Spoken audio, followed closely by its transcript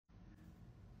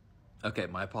Okay,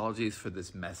 my apologies for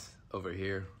this mess over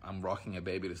here. I'm rocking a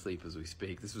baby to sleep as we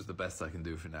speak. This was the best I can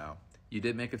do for now. You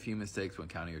did make a few mistakes when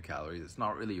counting your calories. It's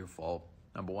not really your fault.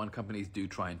 Number one, companies do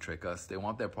try and trick us. They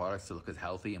want their products to look as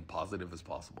healthy and positive as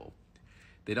possible.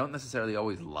 They don't necessarily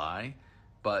always lie,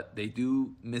 but they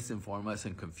do misinform us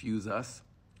and confuse us,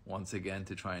 once again,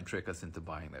 to try and trick us into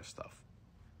buying their stuff.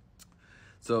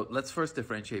 So let's first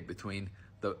differentiate between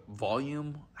the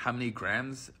volume, how many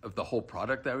grams of the whole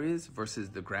product there is,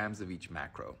 versus the grams of each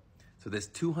macro. So there's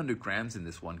 200 grams in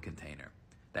this one container.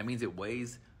 That means it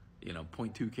weighs,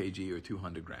 0.2 kg or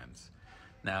 200 grams.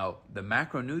 Now, the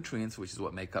macronutrients, which is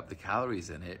what make up the calories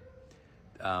in it,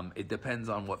 it depends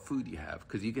on what food you have,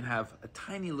 because you can have a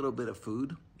tiny little bit of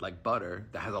food like butter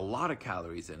that has a lot of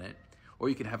calories in it, or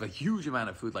you can have a huge amount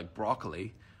of food like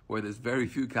broccoli where there's very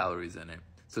few calories in it.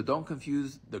 So don't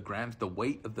confuse the grams, the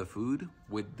weight of the food,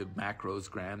 with the macros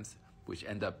grams, which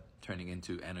end up turning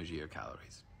into energy or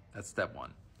calories. That's step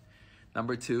one.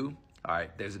 Number two, all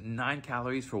right, there's 9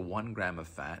 calories for 1 gram of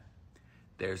fat.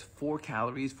 There's 4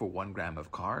 calories for 1 gram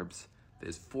of carbs.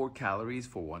 There's 4 calories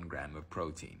for 1 gram of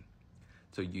protein.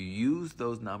 So you use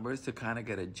those numbers to kind of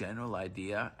get a general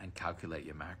idea and calculate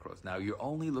your macros. Now you're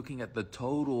only looking at the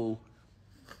total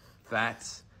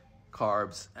fats,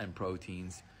 carbs, and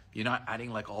proteins. You're not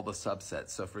adding like all the subsets.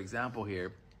 So for example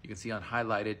here, you can see on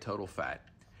highlighted total fat.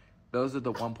 Those are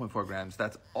the 1.4 grams.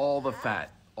 That's all the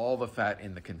fat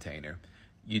in the container.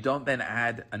 You don't then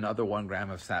add another 1 gram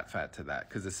of fat to that,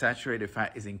 because the saturated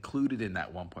fat is included in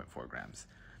that 1.4 grams.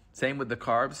 Same with the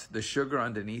carbs. The sugar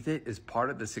underneath it is part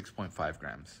of the 6.5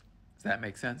 grams. Does that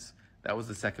make sense? That was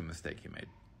the second mistake you made.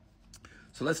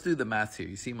 So let's do the math here.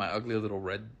 You see my ugly little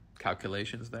red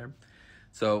calculations there?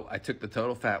 So I took the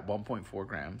total fat, 1.4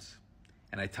 grams,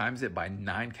 and I times it by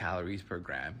 9 calories per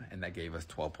gram, and that gave us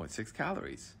 12.6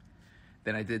 calories.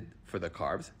 Then I did for the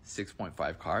carbs, 6.5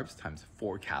 carbs times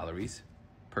 4 calories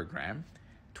per gram.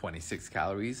 26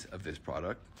 calories of this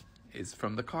product is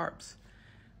from the carbs.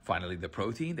 Finally, the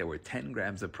protein, there were 10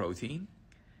 grams of protein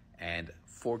and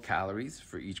 4 calories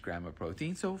for each gram of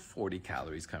protein. So 40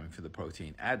 calories coming from the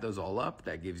protein. Add those all up,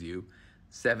 that gives you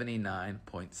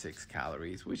 79.6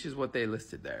 calories, which is what they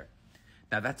listed there.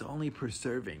 Now that's only per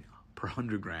serving, per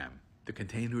 100 gram. The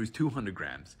container is 200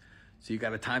 grams. So you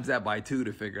got to times that by 2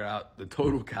 to figure out the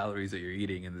total calories that you're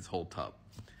eating in this whole tub.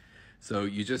 So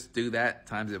you just do that,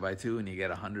 times it by 2, and you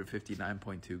get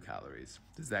 159.2 calories.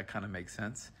 Does that kind of make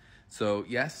sense? So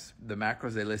yes, the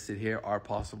macros they listed here are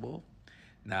possible.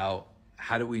 Now,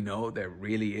 how do we know there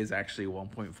really is actually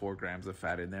 1.4 grams of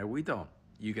fat in there? We don't.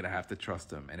 You're going to have to trust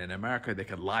them. And in America, they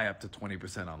could lie up to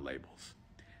 20% on labels.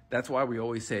 That's why we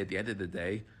always say at the end of the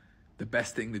day, the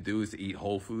best thing to do is to eat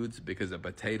whole foods, because a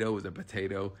potato is a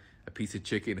potato, a piece of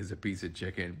chicken is a piece of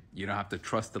chicken. You don't have to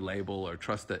trust the label or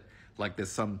trust it like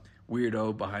there's some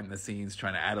weirdo behind the scenes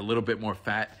trying to add a little bit more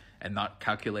fat and not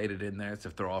calculate it in there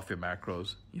to throw off your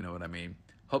macros. You know what I mean?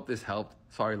 Hope this helped.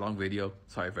 Sorry, long video.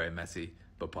 Sorry, very messy,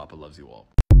 but Papa loves you all.